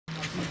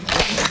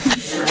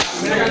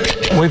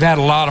We've had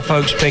a lot of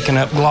folks picking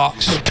up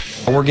Glocks.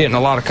 We're getting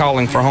a lot of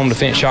calling for home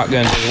defense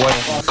shotguns as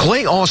well.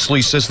 Clay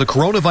Ausley says the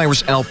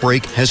coronavirus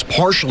outbreak has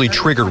partially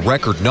triggered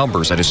record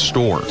numbers at his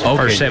store.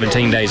 First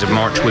 17 days of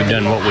March, we've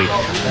done what we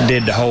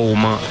did the whole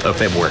month of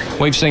February.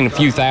 We've seen a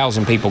few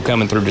thousand people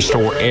coming through the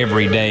store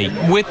every day.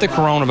 With the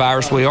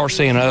coronavirus, we are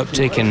seeing an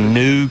uptick in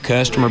new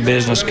customer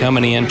business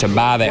coming in to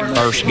buy that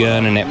first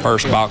gun and that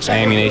first box of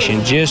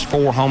ammunition just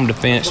for home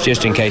defense,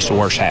 just in case the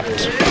worst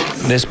happens.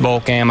 This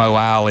bulk ammo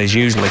aisle is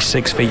usually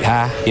 6 feet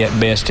high. At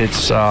best,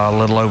 it's a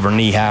little over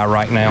knee high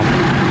right now.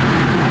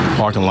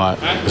 Parking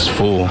lot is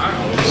full,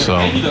 so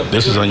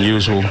this is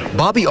unusual.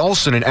 Bobby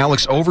Olson and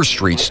Alex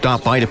Overstreet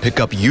stopped by to pick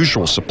up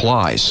usual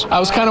supplies. I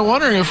was kind of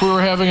wondering if we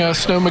were having a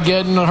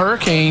snowmageddon, a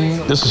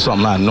hurricane. This is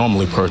something I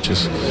normally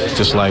purchase,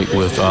 just like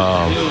with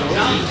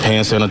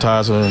hand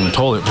sanitizer and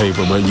toilet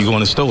paper, but you go in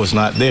the store, it's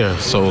not there.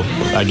 So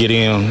I get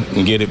in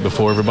and get it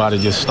before everybody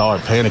just start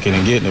panicking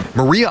and getting it.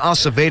 Maria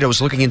Acevedo is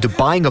looking into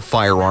buying a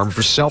firearm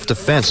for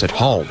self-defense at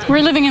home.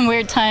 We're living in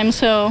weird times,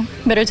 so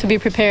better to be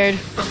prepared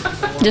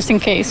just in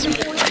case.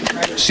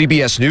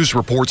 CBS News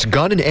reports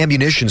gun and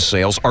ammunition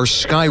sales are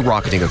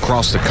skyrocketing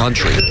across the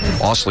country.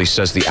 Ausley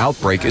says the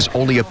outbreak is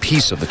only a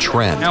piece of the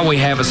trend. Now we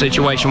have a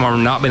situation where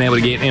we've not been able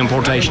to get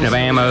importation of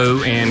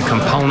ammo and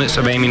components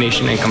of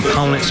ammunition and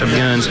components of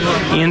guns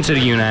into the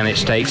United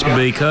States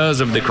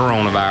because of the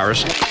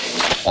coronavirus.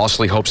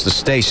 Ausley hopes to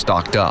stay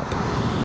stocked up.